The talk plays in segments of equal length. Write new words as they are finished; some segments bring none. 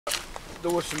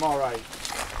there was some alright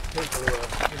people who were,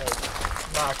 you know,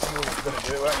 marking who was going to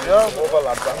do it, weren't they? Yeah, other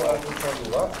lads that way, we can do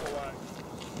that.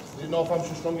 Is it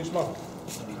Northampton's strongest man?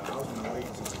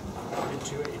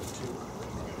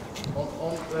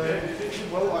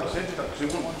 Well, like I said, because he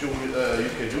won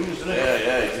UK Juniors, didn't he?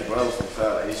 Yeah, he did well, to be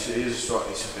fair. He's a bit of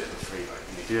a freak, like,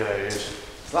 isn't he? Yeah, he is.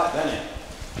 It's like Benny.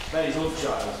 Benny's love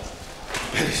child.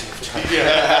 Benny's love child. Yeah.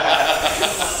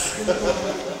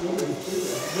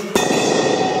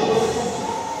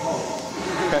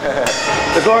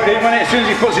 The bloke, when as soon as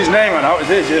he puts his name on out, it's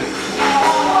his, yeah.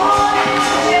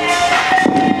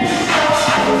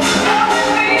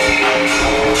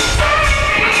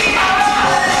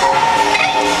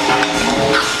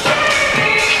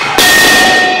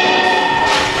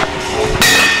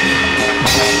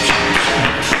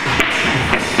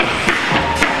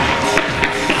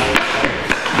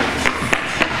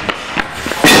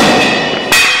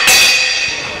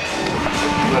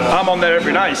 I'm on there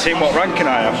every night seeing what ranking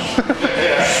I am. I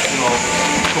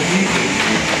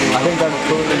think I'm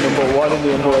currently #1 in the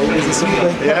under-80s or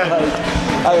something. Yeah. Like,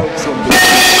 I hope someday.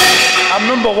 I'm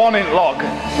 #1 in log,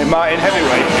 in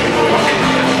heavyweight.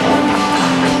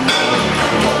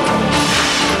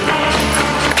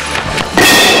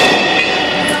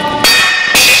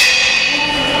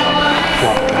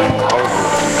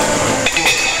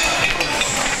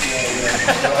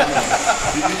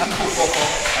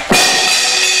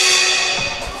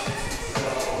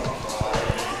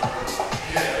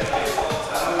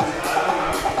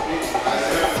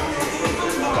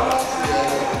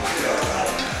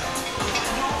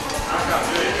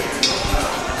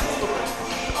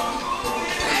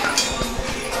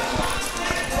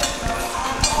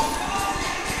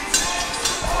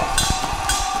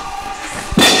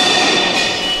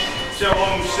 See how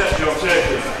long steps you're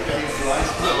taking?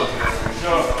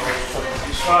 No,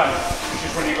 it's fine. It's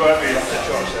just when you go heavy, that's a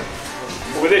short step.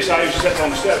 But with this, I used to step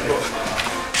on step, but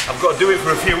I've got to do it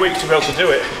for a few weeks to be able to do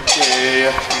it.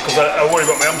 Yeah. Because I worry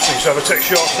about my hamstring, so if I take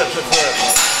short steps at first,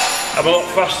 I'm a lot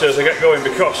faster as I get going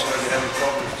because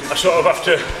I sort of have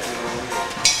to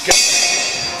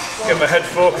get my head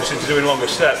focused into doing longer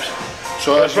steps.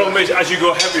 So the problem is, as you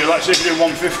go heavier, like say if you're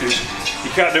doing 150s, you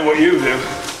can't do what you do.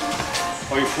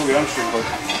 Or you pull your hamstring bug.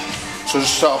 So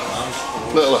just start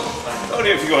little.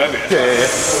 Only if you go heavier. Yeah.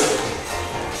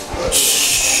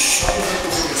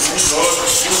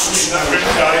 That grip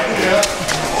tight. Yeah.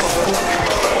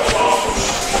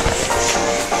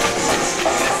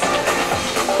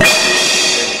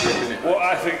 What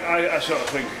I think, I sort of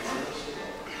think,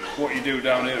 what you do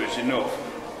down here is enough.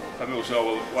 And people say,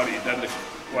 well, why do you deadlift?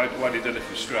 Why do you deadlift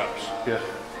with straps? Yeah.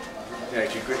 Yeah,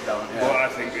 it's your grip down. Yeah. But I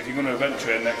think if you're going to event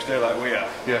train next day like we are,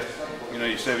 Yeah. you know,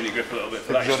 you're saving your grip a little bit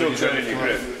for that. You're still training your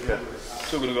grip. Yeah.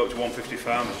 Still going to go up to 150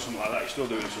 farms or something like that. You're still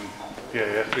doing some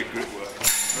big grip work.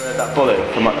 That bullet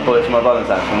from my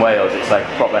Valentine from Wales, it's like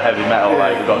proper heavy metal,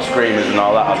 like we've got screamers and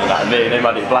all that on that, and me and him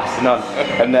had it blasting on.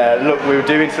 And look, we were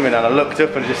doing something and I looked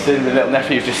up and just seen my little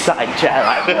nephew just sat in chair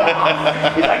like,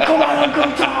 he's like, come on,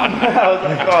 Uncle Tom! I was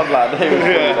like, God lad,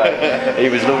 he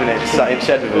was loving it, just sat in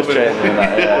shed with us training and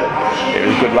that, it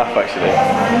was a good laugh actually.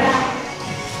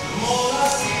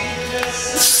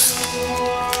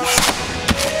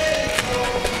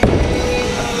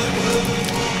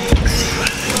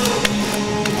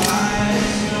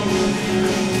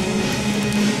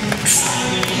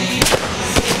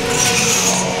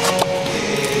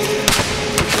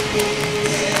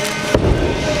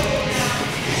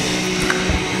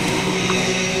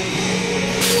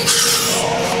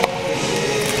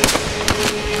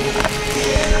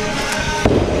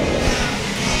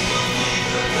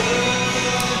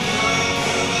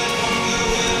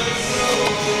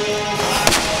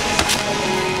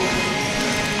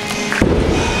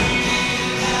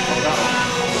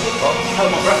 I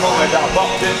held my breath all the way down,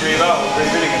 box didn't breathe out,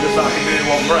 breathing in just so I can do it in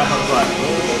one breath. I was like,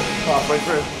 halfway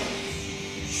through.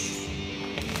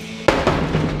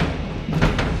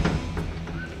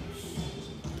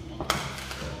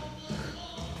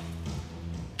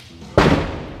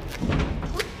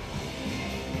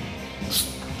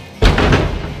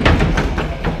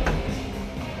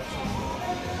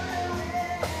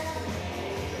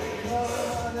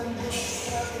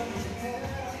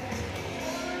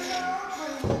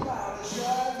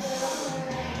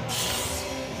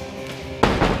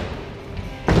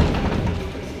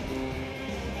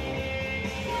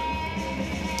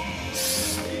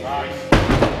 Nice.